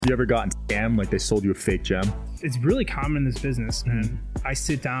you ever gotten scammed? Like they sold you a fake gem? It's really common in this business, man. I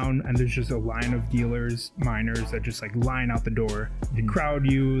sit down and there's just a line of dealers, miners that just like line out the door. They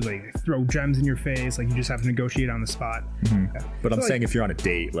crowd you, like they throw gems in your face. Like you just have to negotiate on the spot. Mm-hmm. Yeah. But I'm saying if you're on a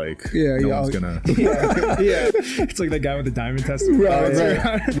date, like no one's gonna. Yeah, it's like that guy with the diamond test. Right.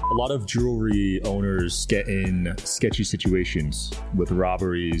 A lot of jewelry owners get in sketchy situations with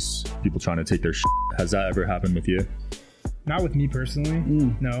robberies, people trying to take their shit. Has that ever happened with you? Not with me personally,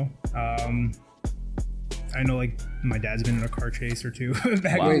 no. I know like my dad's been in a car chase or two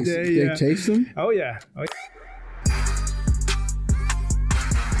back in the day. They chased him? Oh yeah.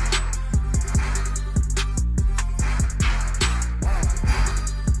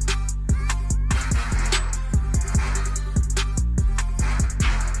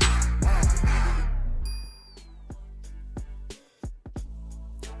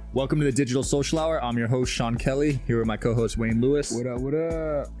 Welcome to the Digital Social Hour. I'm your host, Sean Kelly, here with my co-host, Wayne Lewis. What up, what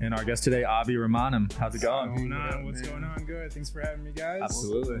up? And our guest today, Avi Rahmanim. How's it going? What's going on? Good. Thanks for having me, guys.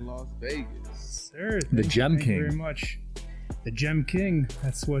 Absolutely. Las Vegas. Sir, The Gem thank you King. very much. The Gem King.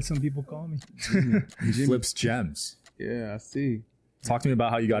 That's what some people call me. He flips gems. Yeah, I see. Talk to me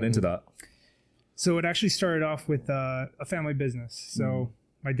about how you got into that. So it actually started off with a family business. So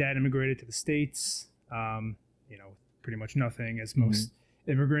my dad immigrated to the States, pretty much nothing, as most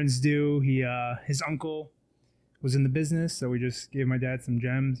immigrants do. His uncle was in the business, so we just gave my dad some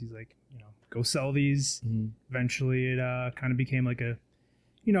gems. He's like, go sell these. Eventually it kind of became like a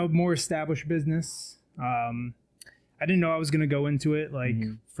more established business. I didn't know I was going to go into it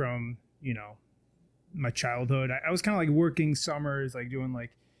from my childhood. I was kind of like working summers, like doing like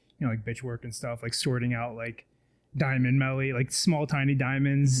bitch work and stuff, like sorting out like diamond melly, like small tiny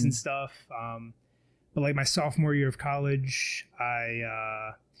diamonds and stuff. But like my sophomore year of college,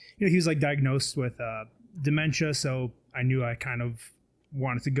 he was like diagnosed with dementia. So I knew I kind of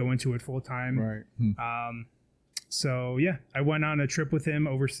wanted to go into it full time. Right. So yeah, I went on a trip with him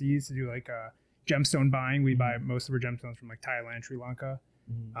overseas to do like gemstone buying. We buy most of our gemstones from like Thailand, Sri Lanka.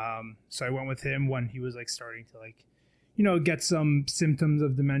 So I went with him when he was like starting to like, get some symptoms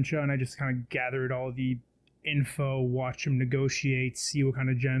of dementia. And I just kind of gathered all the info, watch him negotiate, see what kind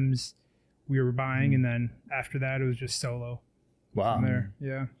of gems we were buying, and then after that it was just solo. Wow. From there.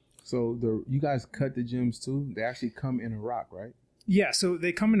 Yeah. So you guys cut the gems too? They actually come in a rock, right? Yeah, so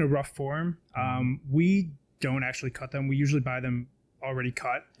they come in a rough form. We don't actually cut them. We usually buy them already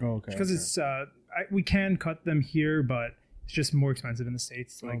cut. Oh, okay. Because it's we can cut them here, but it's just more expensive in the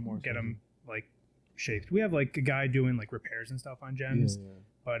States to get them like shaped. We have like a guy doing like repairs and stuff on gems,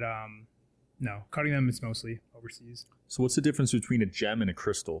 but no, cutting them it's mostly overseas. So what's the difference between a gem and a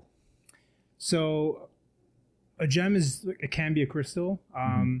crystal? So a gem can be a crystal,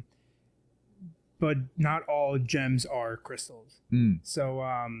 but not all gems are crystals. So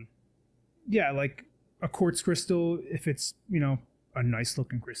like a quartz crystal, if it's a nice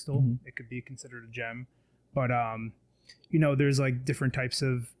looking crystal, it could be considered a gem. But there's like different types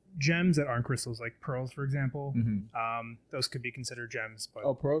of gems that aren't crystals, like pearls, for example. Those could be considered gems.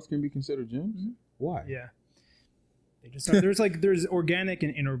 But pearls can be considered gems? Why? Yeah. They just are. There's organic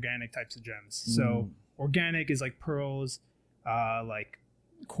and inorganic types of gems. So organic is like pearls, like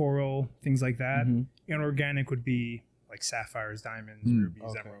coral, things like that. Inorganic would be like sapphires, diamonds,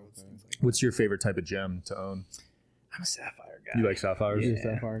 rubies, emeralds, things like that. What's your favorite type of gem to own? I'm a sapphire guy. You like sapphires? Yeah,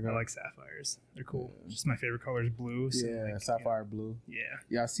 sapphire guy. I like sapphires. They're cool. Just my favorite color is blue. So sapphire blue. Yeah.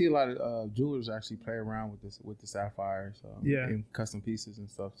 Yeah, I see a lot of jewelers actually play around with the sapphires. In custom pieces and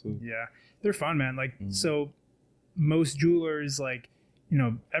stuff too. Yeah, they're fun, man. Like so. Most jewelers, like,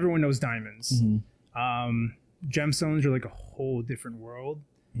 everyone knows diamonds. Gemstones are like a whole different world.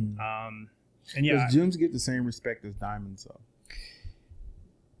 And does gems get the same respect as diamonds though?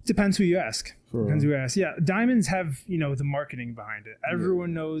 Depends who you ask. Yeah, diamonds have, the marketing behind it.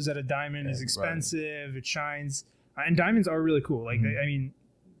 Everyone knows that a diamond is expensive, it shines. And diamonds are really cool. Like,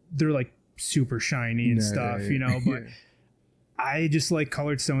 they're like super shiny and stuff, but I just like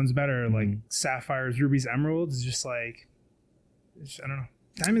colored stones better, like sapphires, rubies, emeralds. Is just like, I don't know.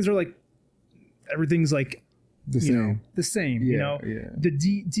 Diamonds are like, everything's like, the same. The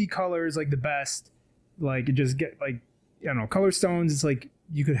D color is like the best. Like it just get like, I don't know, color stones. It's like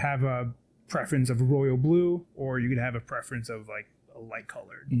you could have a preference of royal blue, or you could have a preference of like a light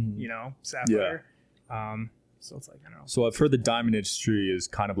colored, sapphire. So it's like, I don't know. So I've heard the diamond industry is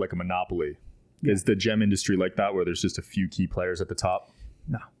kind of like a monopoly. Is the gem industry like that, where there's just a few key players at the top?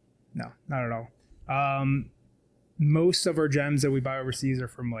 No, not at all. Most of our gems that we buy overseas are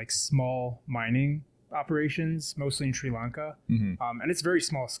from like small mining operations, mostly in Sri Lanka. And it's very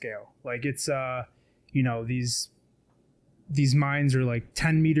small scale. Like it's, these these mines are like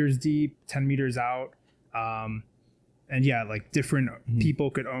 10 meters deep, 10 meters out. And yeah, like different people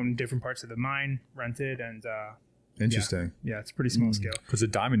could own different parts of the mine, rented, and interesting. Yeah, it's pretty small scale. Because the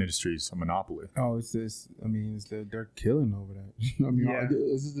diamond industry is a monopoly. Oh, it's this. I mean, they're killing over that. I mean,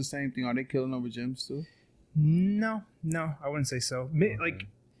 is this the same thing? Are they killing over gems too? No, I wouldn't say so. Like,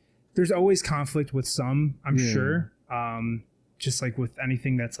 there's always conflict with some, I'm sure. Just like with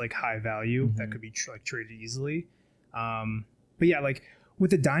anything that's like high value that could be like traded easily. But yeah, like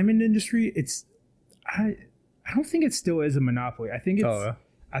with the diamond industry, I don't think it still is a monopoly. I think it's.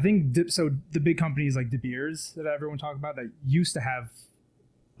 I think so. The big companies like De Beers that everyone talk about that used to have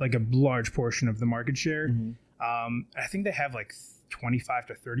like a large portion of the market share. I think they have like 25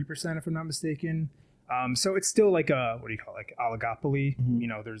 to 30%, if I'm not mistaken. So it's still like a, what do you call it, like oligopoly. You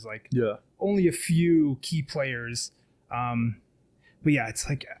know, there's like only a few key players. But yeah, it's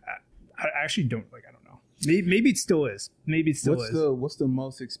like I actually don't like. I don't know. Maybe it still is. Maybe it still is. What's the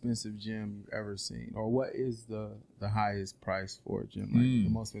most expensive gem you've ever seen, or what is the highest price for a gem? Like the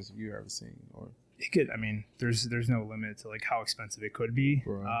most expensive you've ever seen, or it could. I mean, there's no limit to like how expensive it could be.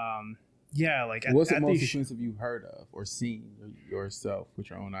 Yeah, like what's the most expensive you've heard of or seen yourself with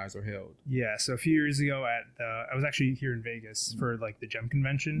your own eyes or held? Yeah, so a few years ago I was actually here in Vegas for like the gem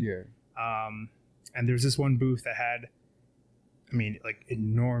convention. Yeah. And there's this one booth that had, I mean, like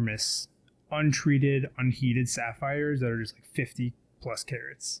enormous untreated, unheated sapphires that are just like 50 plus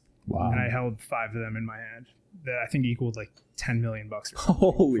carats. Wow. And I held 5 of them in my hand that I think equaled like $10 million.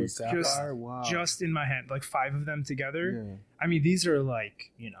 Holy sapphire! Wow. Just in my hand, like 5 of them together. Yeah. I mean, these are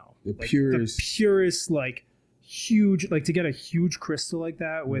like, you know, the like purest, like huge, like to get a huge crystal like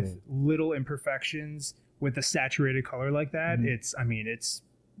that with little imperfections with a saturated color like that. It's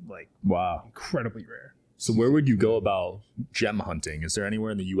like incredibly rare. So where would you go about gem hunting? Is there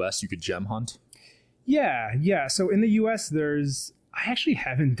anywhere in the U.S. you could gem hunt? Yeah. So in the U.S., I actually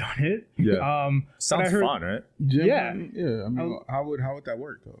haven't done it. Yeah. Sounds fun, right? Yeah. I mean, how would that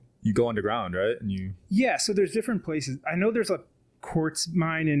work though? You go underground, right? And so there's different places. I know there's a quartz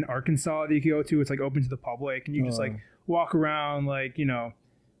mine in Arkansas that you can go to. It's like open to the public, and you just like walk around, like, you know,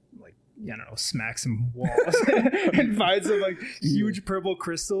 like, I don't know, smack some walls and find some like huge purple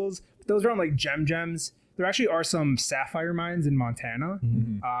crystals. Those are on like gems. There actually are some sapphire mines in Montana.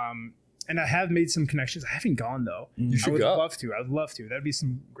 And I have made some connections. I haven't gone though. You should go. I would love to. That'd be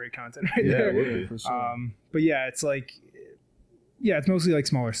some great content right there. Yeah, it would be for sure. But yeah, it's like, it's mostly like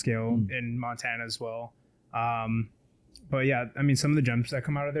smaller scale in Montana as well. But yeah, I mean, some of the gems that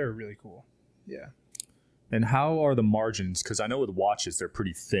come out of there are really cool. Yeah. And how are the margins? Because I know with watches, they're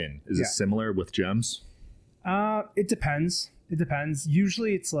pretty thin. Is it similar with gems? It depends.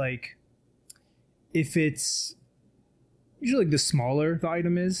 Usually it's like, if it's usually like the smaller the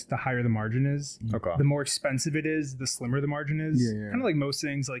item is, the higher the margin is. Okay. The more expensive it is, the slimmer the margin is. Yeah. Kind of like most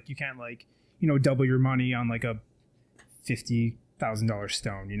things, like you can't like, you know, double your money on like a $50,000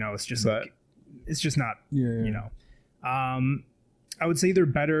 stone. You know, it's just like, it's just not, you know. I would say they're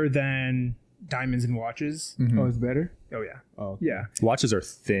better than diamonds and watches. Oh, it's better? Oh, yeah. Oh, okay. Yeah. Watches are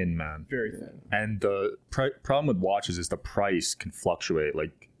thin, man. Very thin. And the problem with watches is the price can fluctuate.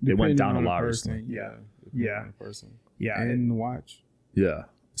 Like, it went down a lot recently. Yeah. And the watch. Yeah.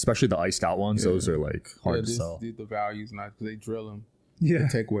 Especially the iced out ones. Those are like hard to sell. The value's not, because they drill them. Yeah. They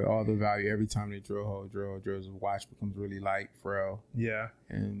take away all the value every time they drill. The watch becomes really light, frail. Yeah.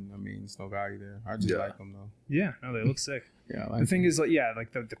 And I mean, there's no value there. I just like them though. Yeah. No, they look sick. Yeah. I like the thing is, like,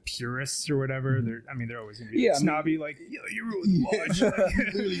 like the purists or whatever, they're always gonna be snobby, like, you ruined the watch. You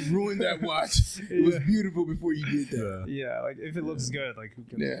literally ruined that watch. It was beautiful before you did that. Yeah, like if it looks good, like who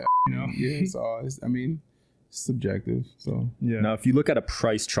cares? Yeah. You know? Yeah, it's subjective. So now, if you look at a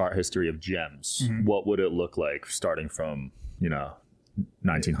price chart history of gems, what would it look like starting from,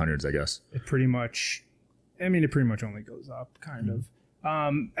 1900s, I guess? It pretty much only goes up, kind of.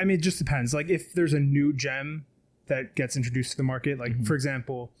 I mean, it just depends. Like if there's a new gem that gets introduced to the market, like for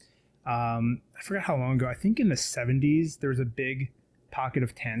example, I forgot how long ago, I think in the 70s, there was a big pocket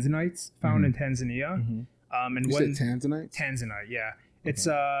of tanzanites found in Tanzania. And you said tanzanite? Tanzanite, yeah.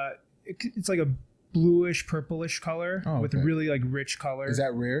 Okay. It's like a bluish, purplish color with really like rich color. Is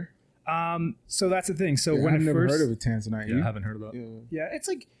that rare? So that's the thing. So when I've never heard of a tanzanite. Yeah, I haven't heard of that. Yeah,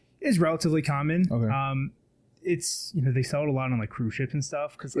 it's relatively common. Okay. It's, they sell it a lot on like cruise ships and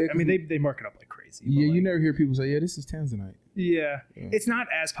stuff because I mean they mark it up like crazy. Yeah, like, you never hear people say, this is tanzanite. Yeah, it's not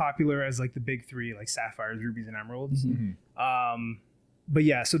as popular as like the big three, like sapphires, rubies, and emeralds. But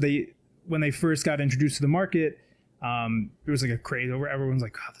yeah, so when they first got introduced to the market, there was like a craze over. Everyone's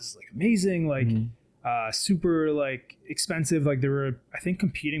like, "Oh, this is like amazing!" Like super like expensive. Like they were, I think,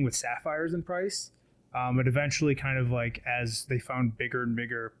 competing with sapphires in price. But eventually, kind of like as they found bigger and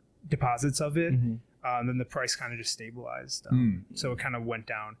bigger deposits of it, then the price kind of just stabilized. So it kind of went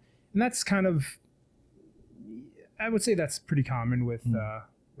down, and that's kind of, I would say that's pretty common with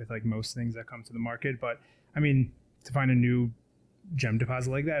like most things that come to the market. But I mean, to find a new gem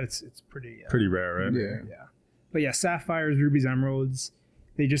deposit like that, it's pretty rare, right? Yeah. But yeah, sapphires, rubies, emeralds,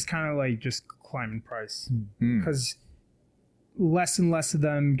 they just kind of like just climb in price because less and less of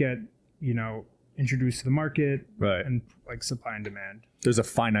them get, you know, introduced to the market, right? And like supply and demand. There's a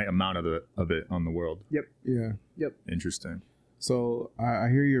finite amount of it on the world. Yep. Yeah. Yep. Interesting. So I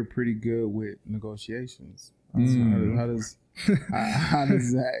hear you're pretty good with negotiations. How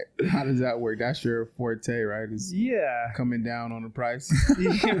does that work? That's your forte, right? Is coming down on the price.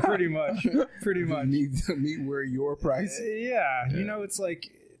 Yeah, pretty much. Meet where your price. Yeah, you know, it's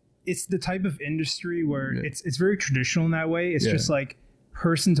like it's the type of industry where it's very traditional in that way. It's just like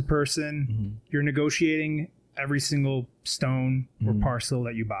person to person. You're negotiating every single stone or parcel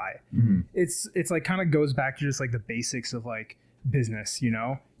that you buy. It's like kind of goes back to just like the basics of like business, you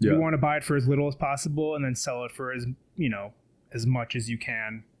know. You want to buy it for as little as possible and then sell it for as, you know, as much as you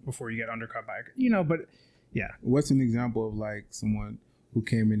can before you get undercut by, you know. But yeah, what's an example of like someone who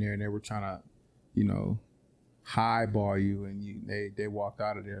came in there and they were trying to, you know, highball you and they walked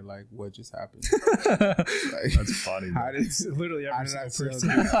out of there like, what just happened? Like, that's funny. Literally every single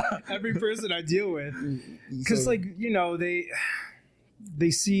person. Every person I deal with, because like, you know, they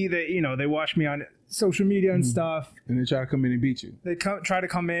see that, you know, they watch me on social media and stuff, and they try to come in and beat you. They try to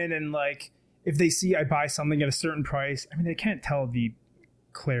come in and like, if they see I buy something at a certain price, I mean, they can't tell the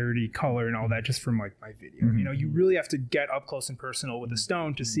clarity, color, and all that just from like my video. You know, you really have to get up close and personal with the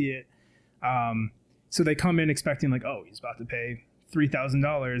stone to see it. So they come in expecting like, oh, he's about to pay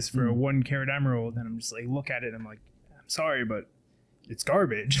 $3,000 for a 1 carat emerald, and I'm just like, look at it, and I'm like, I'm sorry, but it's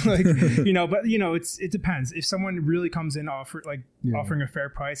garbage. Like, you know, but you know, it depends. If someone really comes in offering a fair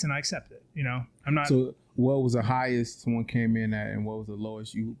price, and I accept it, you know, I'm not. So what was the highest someone came in at, and what was the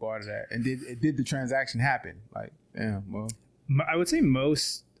lowest you bought it at? And did the transaction happen? Like, damn, well, I would say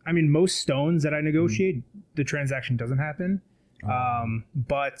most stones that I negotiate, the transaction doesn't happen.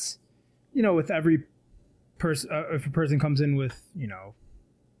 But you know, with every person, if a person comes in with, you know,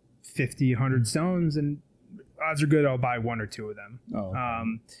 50, 100 stones, and odds are good I'll buy 1 or 2 of them.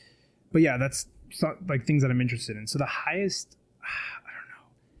 But yeah, that's like things that I'm interested in. So the highest, I don't know.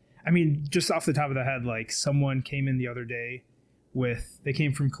 I mean, just off the top of the head, like someone came in the other day they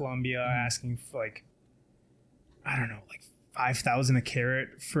came from Colombia asking for like, I don't know, like 5,000 a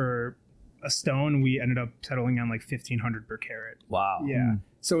carat for a stone. We ended up settling on like 1,500 per carat. Wow. Yeah.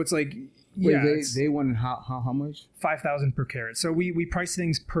 So it's like, they wanted how much? 5,000 per carat. So we price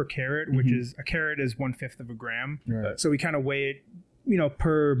things per carat, which is a carat is 1/5 of a gram. Right. So we kind of weigh it, you know,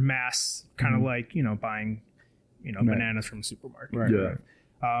 per mass, kind of like, you know, buying, you know, bananas from a supermarket. Right. Yeah.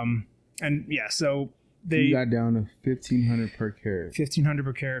 And yeah, so you got down to 1,500 per carat. 1,500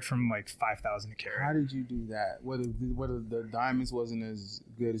 per carat from like 5,000 a carat. How did you do that? Whether the diamonds wasn't as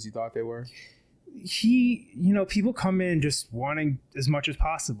good as you thought they were? You know, people come in just wanting as much as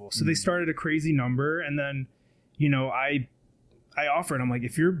possible. So they started a crazy number, and then, you know, I offered, I'm like,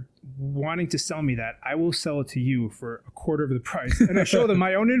 if you're wanting to sell me that, I will sell it to you for a quarter of the price. And I show them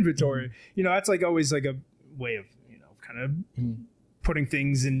my own inventory. You know, that's like always like a way of, you know, kind of putting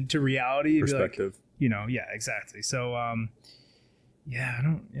things into reality. Perspective. Like, you know, yeah, exactly. So, yeah, I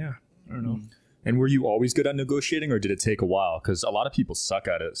don't know. And were you always good at negotiating, or did it take a while? Because a lot of people suck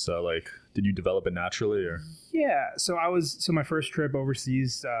at it. So, like, did you develop it naturally, or? Yeah. So my first trip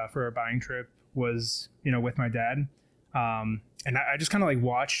overseas for a buying trip was, you know, with my dad. And I just kind of like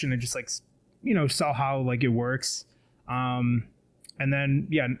watched, and I just like, you know, saw how like it works. And then,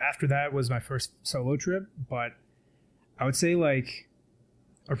 yeah, after that was my first solo trip. But I would say like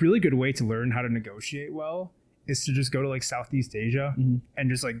a really good way to learn how to negotiate well is to just go to like Southeast Asia and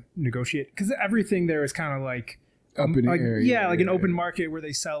just like negotiate, because everything there is kind of like up in the air, yeah, like an open market where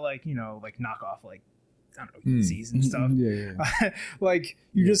they sell like, you know, like knockoff like, I don't know, Yeezys and stuff. Like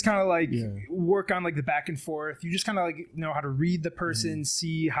you just kind of like work on like the back and forth. You just kind of like know how to read the person,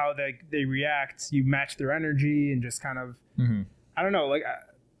 see how they react. You match their energy and just kind of I don't know, like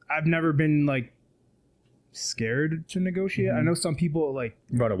I've never been like scared to negotiate. I know some people like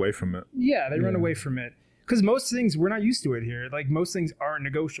run away from it. Yeah, they run away from it. because most things we're not used to it here. Like most things aren't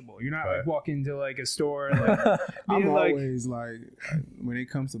negotiable. You're not like walking into like a store. Like, I'm always like, when it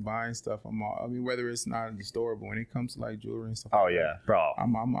comes to buying stuff, I mean, whether it's not in the store, but when it comes to like jewelry and stuff. Oh yeah, bro.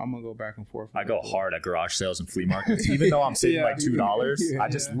 I'm gonna go back and forth. I go hard at garage sales and flea markets, even though I'm saving like $2. I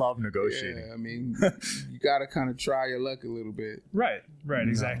just love negotiating. Yeah, I mean, you gotta kind of try your luck a little bit. Right,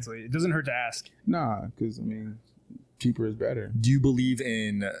 exactly. It doesn't hurt to ask. Nah, because I mean, cheaper is better. Do you believe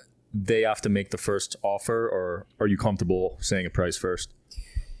in they have to make the first offer, or are you comfortable saying a price first?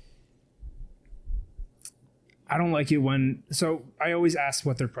 I don't like it when, so I always ask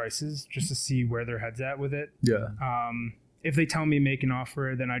what their price is just to see where their head's at with it. Yeah. If they tell me make an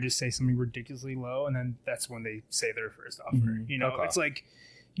offer, then I just say something ridiculously low, and then that's when they say their first offer. Mm-hmm. You know, it's like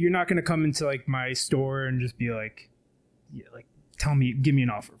you're not going to come into like my store and just be like, yeah, like give me an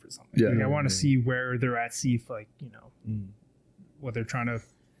offer for something. Yeah. Like, I want to see where they're at, see if like, you know, what they're trying to,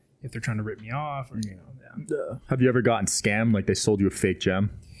 if they're trying to rip me off or, you know. Yeah. Have you ever gotten scammed? Like they sold you a fake gem?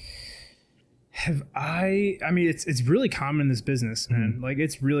 I mean, it's really common in this business, man. Like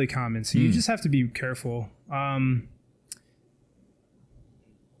it's really common. So you just have to be careful. I've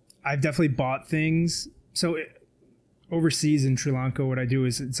definitely bought things. So overseas in Sri Lanka, what I do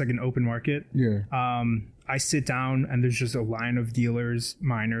is it's like an open market. Yeah. I sit down and there's just a line of dealers,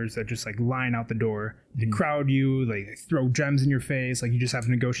 miners that just like line out the door. They crowd you, like they throw gems in your face. Like you just have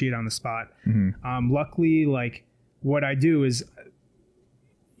to negotiate on the spot. Luckily, like what I do is,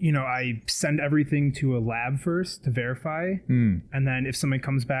 you know, I send everything to a lab first to verify. And then if something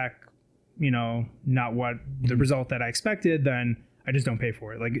comes back, you know, not what the result that I expected, then I just don't pay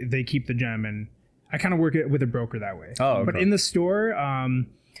for it. Like they keep the gem, and I kind of work it with a broker that way. Oh, okay. But in the store,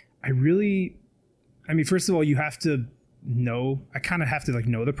 I mean, first of all, you have to know, I kind of have to like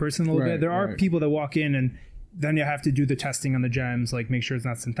know the person a little bit. There are people that walk in and then you have to do the testing on the gems, like make sure it's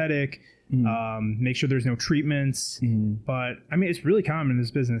not synthetic, make sure there's no treatments. But I mean, it's really common in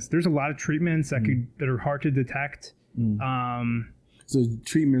this business. There's a lot of treatments that that are hard to detect. So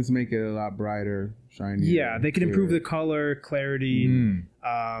treatments make it a lot brighter, shinier. Yeah, they can improve the color, clarity.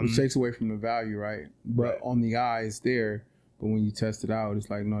 Which takes away from the value, right? But on the eye, it's there. But when you test it out,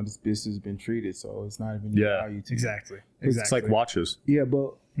 it's like, no, this business has been treated, so it's not even value to exactly. It's like watches. Yeah,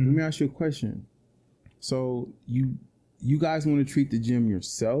 but let me ask you a question. So you guys want to treat the gem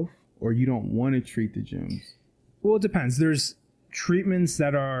yourself, or you don't want to treat the gems? Well, it depends. There's treatments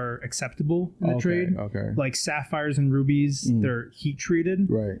that are acceptable in the trade. Okay. Like sapphires and rubies, they're heat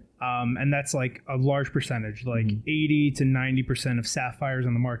treated. Right. And that's like a large percentage, like 80 to 90% of sapphires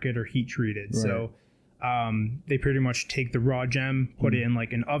on the market are heat treated. Right. So they pretty much take the raw gem, put it in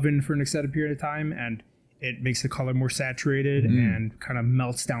like an oven for an extended period of time, and it makes the color more saturated and kind of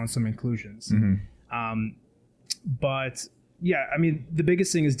melts down some inclusions. But yeah, I mean, the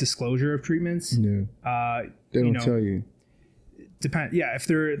biggest thing is disclosure of treatments. Yeah. They don't tell you. Depend. Yeah. If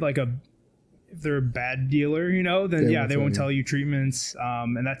they're a bad dealer, you know, then they won't tell you treatments.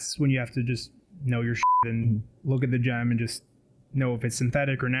 And that's when you have to just know your shit and look at the gem and just know if it's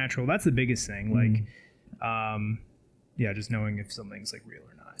synthetic or natural. That's the biggest thing. Like, just knowing if something's like real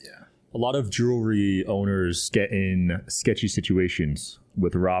or not. Yeah. A lot of jewelry owners get in sketchy situations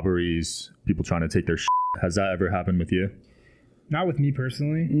with robberies, people trying to take their shit. Has that ever happened with you? Not with me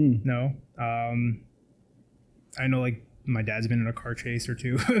personally. No. I know like my dad's been in a car chase or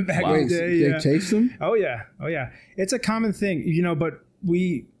two back in the day. They chase them? Oh yeah. It's a common thing, you know, but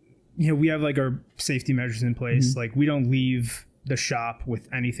we have like our safety measures in place. Like we don't leave the shop with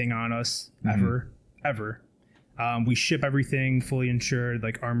anything on us ever. We ship everything fully insured,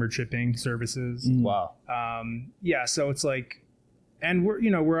 like armored shipping services. Wow. So it's like, and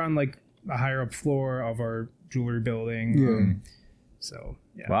we're on like a higher up floor of our jewelry building.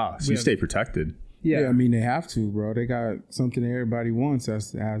 Wow. So you stay protected. Yeah, I mean, they have to, bro. They got something that everybody wants that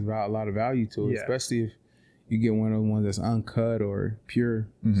has a lot of value to it, especially if you get one of the ones that's uncut or pure.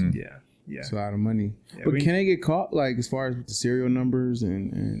 It's a lot of money. But can they get caught, like, as far as with the serial numbers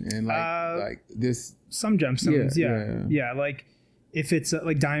and like this? Some gemstones, yeah. Like, if it's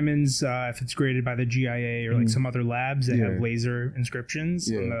like diamonds, if it's graded by the GIA or like some other labs that have laser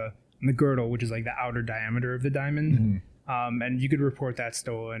inscriptions on the girdle, which is like the outer diameter of the diamond. And you could report that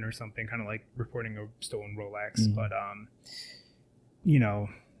stolen or something, kind of like reporting a stolen Rolex. But,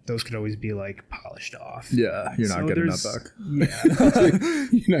 those could always be like polished off. Yeah, you're not getting that back. Yeah.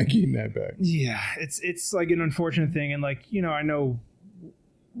 You're not getting that back. Yeah, it's like an unfortunate thing. And like, I know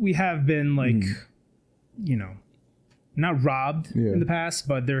we have been like, not robbed in the past,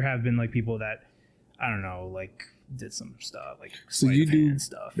 but there have been like people that, I don't know, like did some stuff like so you do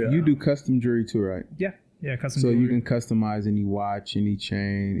stuff. You do custom jewelry too, right? Yeah. Yeah, custom. So jewelry. you can customize any watch, any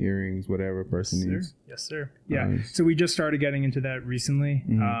chain, earrings, whatever a person needs. Yes, sir. Yeah. So we just started getting into that recently.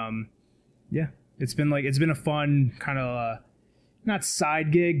 Yeah, it's been a fun kind of not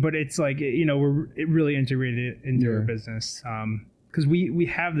side gig, but it's like it really integrated into our business. Because we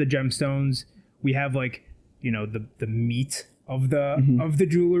have the gemstones, we have like the meat of the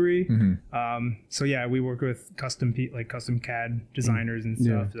jewelry. So yeah, we work with custom CAD designers and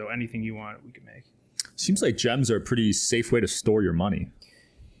stuff. So anything you want, we can make. Seems like gems are a pretty safe way to store your money.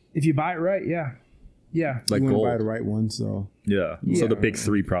 If you buy it right, yeah. Like you gold. buy the right one, so So the big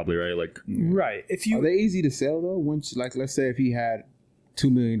three probably, right? Like right. If you are they easy to sell though? Once let's say if he had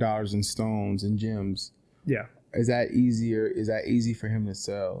 $2 million in stones and gems, is that easier? Is that easy for him to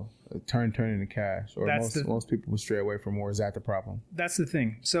sell? Turn into cash, or most people will stray away from, or is that the problem? That's the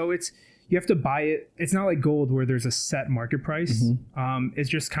thing. So you have to buy it. It's not like gold where there's a set market price. It's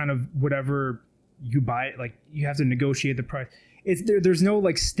just kind of whatever you buy it. Like you have to negotiate the price. There's no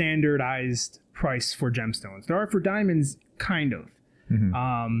like standardized price for gemstones. There are for diamonds, kind of.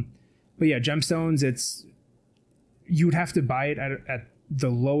 But yeah, gemstones, you would have to buy it at the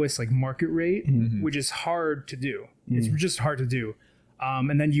lowest like market rate, which is hard to do. It's just hard to do.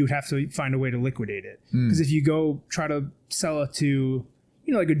 And then you'd have to find a way to liquidate it. Because if you go try to sell it to,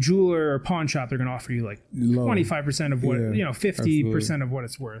 like a jeweler or pawn shop, they're going to offer you like 25% of what, 50% of what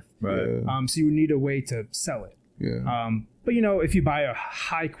it's worth. right. So you would need a way to sell it. But if you buy a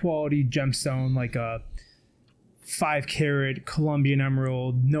high quality gemstone, like a 5 carat Colombian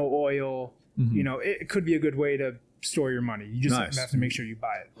emerald, no oil, it could be a good way to store your money. You just have to make sure you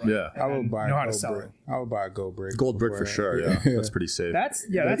buy it. Right? Yeah. I would buy know how to sell it. I would buy a gold brick. Gold brick for sure. Yeah. That's pretty safe. That's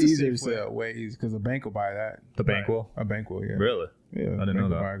easier a to safe way. sell. Way easier because a bank will buy that. The bank will? A bank will, yeah. Really? Yeah. I didn't know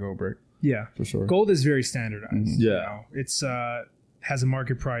that. Buy a gold brick. Yeah, for sure. Gold is very standardized. Yeah. It's has a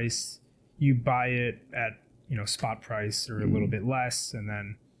market price. You buy it at spot price or a little bit less, and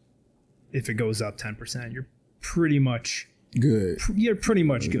then if it goes up 10%, you're pretty much good. You're pretty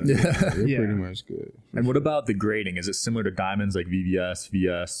much good. You're pretty much good. And what about the grading? Is it similar to diamonds like VVS,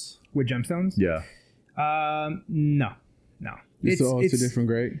 VS? With gemstones? Yeah. No. It's a different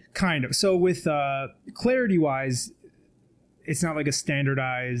grade? Kind of. So with clarity wise, it's not like a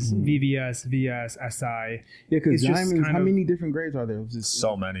standardized VVS, VS, SI. Yeah, because diamonds, how many different grades are there?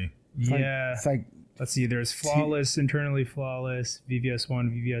 So many. It's like let's see, there's flawless, internally flawless, VVS1,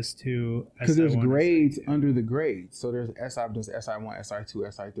 VVS2, because there's grades under the grades. So there's SI1, SI2,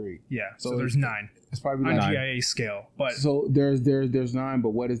 SI3. Yeah, so there's 9. It's probably on like GIA scale. But so there's 9, but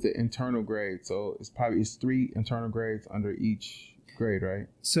what is the internal grade? So it's 3 internal grades under each grade, right?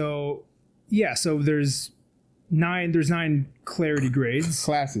 So so there's 9 clarity grades.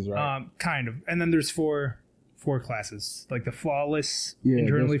 Classes, right? Kind of. And then there's 4 classes, like the flawless, there's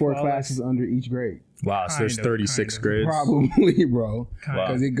internally 4 flawless. classes under each grade. Wow, so there's 36 grades. Probably, bro.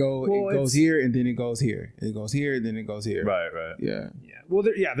 Because it Well, goes here and then it goes here. It goes here, then it goes here. Right. Yeah. Well,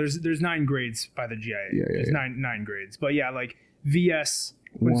 there's 9 grades by the GIA. There's 9 grades. But yeah, like VS,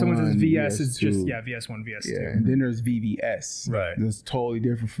 when someone says VS, it's just VS1, VS2. Yeah, and then there's VVS. Right. That's totally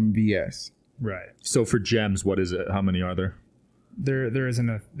different from VS. Right. So for gems, what is it? How many are there? There isn't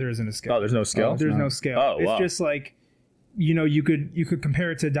a scale. Oh, there's no scale? There's no scale. Oh, wow. It's just like, you could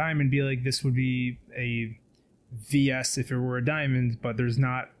compare it to a diamond and be like, this would be a VS if it were a diamond, but there's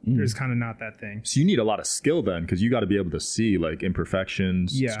not. There's kind of not that thing. So you need a lot of skill then, because you got to be able to see like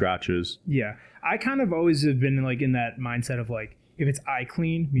imperfections, scratches. Yeah, I kind of always have been like in that mindset of like, if it's eye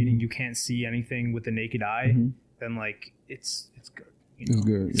clean, meaning you can't see anything with the naked eye, then like it's good. It's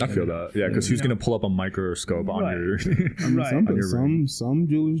good. I feel that. Yeah, because who's going to pull up a microscope on your... Some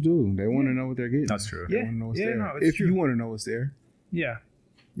jewelers do. They want to know what they're getting. That's true. They want to know what's there. No, it's if true. you want to know what's there. Yeah.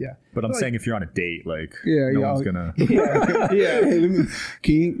 But I'm saying if you're on a date, like, no one's going to... Hey,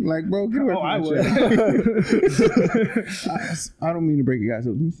 can you, like, bro, get away from I would. I don't mean to break it, guys.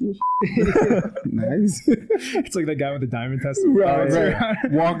 Let me see your Nice. It's like that guy with the diamond tester. Right.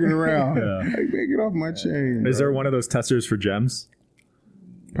 Walking around. Yeah. Like, man, get off my chain. Is there one of those testers for gems?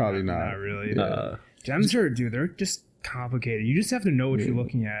 Probably not. Not really. Yeah. Gems they're just complicated. You just have to know what you're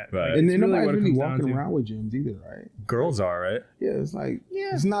looking at. Right. Like, And it's then nobody's what it really comes down walking to. around with gems either, right? Girls are, right? Yeah, it's like,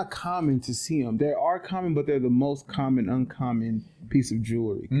 it's not common to see them. They are common, but they're the most common, uncommon piece of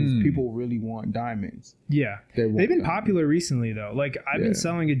jewelry because people really want diamonds. Yeah. They've been popular recently, though. Like, I've been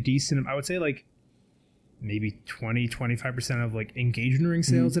selling a decent, I would say, like, maybe 20-25% of like engagement ring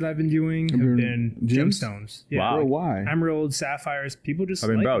sales that I've been doing have been gemstones. Yeah. Wow. Bro, why? Emeralds, sapphires. People just. I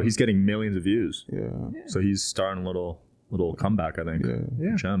mean, like bro, them. he's getting millions of views. Yeah. So he's starting a little comeback, I think.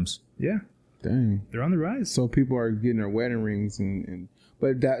 Yeah. Gems. Yeah. Dang. They're on the rise. So people are getting their wedding rings and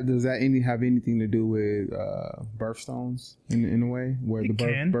But does that have anything to do with birthstones in a way, where the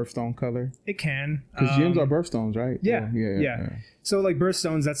birthstone color? It can, because gems are birthstones, right? Yeah, yeah. So like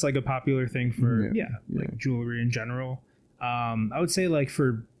birthstones, that's like a popular thing for like jewelry in general. I would say like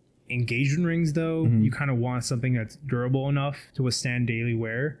for engagement rings though, you kind of want something that's durable enough to withstand daily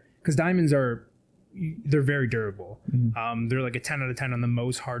wear, because diamonds they're very durable. They're like a 10 out of 10 on the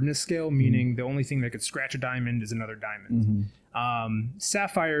most hardness scale, meaning the only thing that could scratch a diamond is another diamond.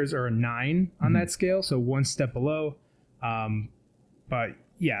 Sapphires are a 9 on that scale, so one step below. But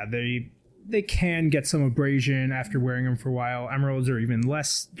yeah, they can get some abrasion after wearing them for a while. Emeralds are even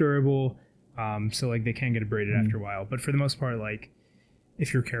less durable, so like they can get abraded after a while. But for the most part, like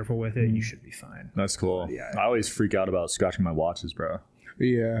if you're careful with it, you should be fine. That's cool. Yeah, I always freak out about scratching my watches, bro.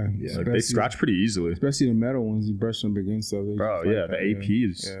 Yeah. Like they scratch pretty easily. Especially the metal ones, you brush them against stuff. Bro, yeah, the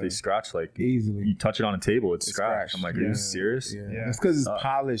APs, they scratch like easily. You touch it on a table, it's scratched. I'm like, are you serious? Yeah. It's because it's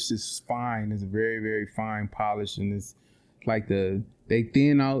polished. It's fine. It's very, very fine polish. And it's like they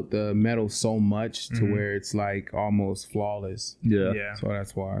thin out the metal so much to where it's like almost flawless. Yeah. So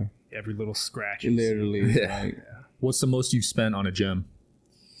that's why. Every little scratch. It literally is like. What's the most you've spent on a gem?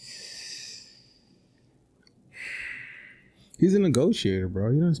 He's a negotiator,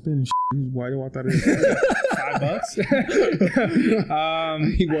 bro. He doesn't spend shit. Why do I thought it was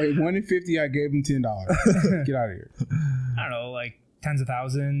 $5? He weighed 150. I gave him $10. Get out of here. I don't know, like tens of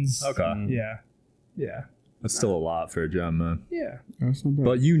thousands. Okay. Yeah. That's still a lot for a gem, man. Yeah. That's not bad.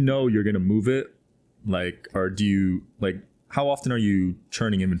 But you know you're gonna move it, like, or do you like? How often are you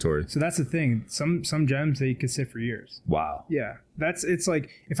churning inventory? So that's the thing. Some gems they could sit for years. Wow. Yeah. It's like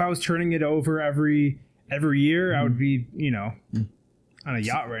if I was turning it over every year, I would be, on a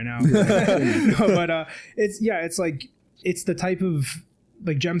yacht right now. No, but it's like it's the type of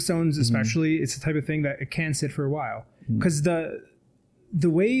like gemstones, especially. It's the type of thing that it can sit for a while, because the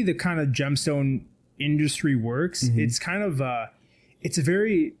way the kind of gemstone industry works, it's kind of it's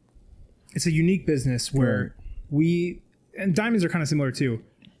a unique business where and diamonds are kind of similar too,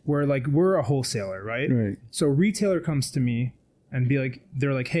 where like we're a wholesaler, right? So retailer comes to me and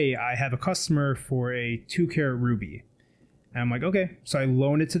they're like, hey, I have a customer for a 2-carat ruby. And I'm like, okay. So I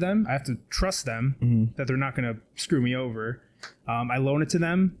loan it to them. I have to trust them that they're not going to screw me over. I loan it to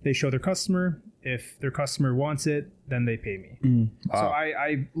them. They show their customer. If their customer wants it, then they pay me. Wow. So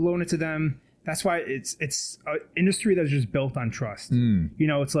I loan it to them. That's why it's an industry that's just built on trust.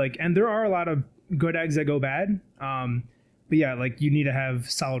 It's like, and there are a lot of good eggs that go bad. But yeah, like you need to have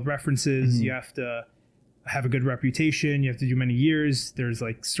solid references. You have to have a good reputation. You have to do many years. There's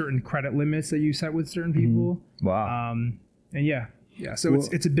like certain credit limits that you set with certain people. Wow. And yeah. So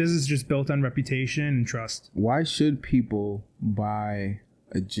it's a business just built on reputation and trust. Why should people buy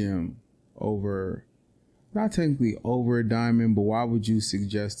a gem over, not technically over a diamond, but why would you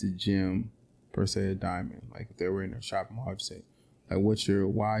suggest a gem per se a diamond? Like if they were in a shopping mall, I'd say, like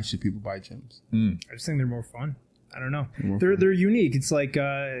why should people buy gems? I just think they're more fun. I don't know. They're unique. It's like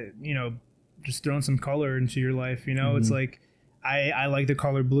just throwing some color into your life, It's like I like the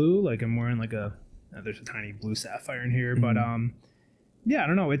color blue. Like I'm wearing like there's a tiny blue sapphire in here, but yeah, I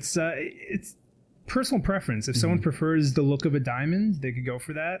don't know. It's personal preference. If someone prefers the look of a diamond, they could go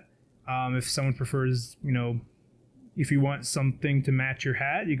for that. If someone prefers, if you want something to match your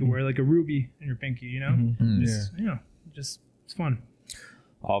hat, you could wear like a ruby in your pinky, just it's fun.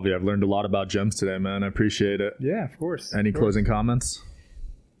 Avi, I've learned a lot about gems today, man. I appreciate it. Yeah, of course. Any closing comments?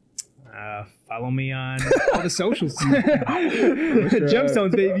 Follow me on all the socials.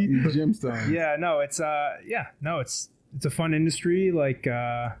 Gemstones, baby. Gemstones. Yeah, no, it's it's a fun industry. Like,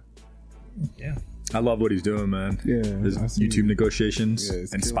 yeah. I love what he's doing, man. Yeah. His YouTube negotiations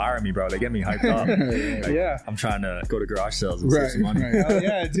inspire me, bro. They get me hyped up. Yeah. I'm trying to go to garage sales and save some money. Oh,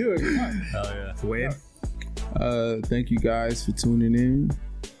 yeah, do it. Come on. Hell yeah. Wayne? Thank you guys for tuning in.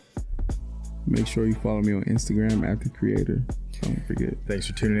 Make sure you follow me on Instagram @TheCreator. Don't forget. Thanks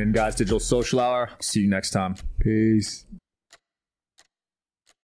for tuning in, guys. Digital Social Hour. See you next time. Peace.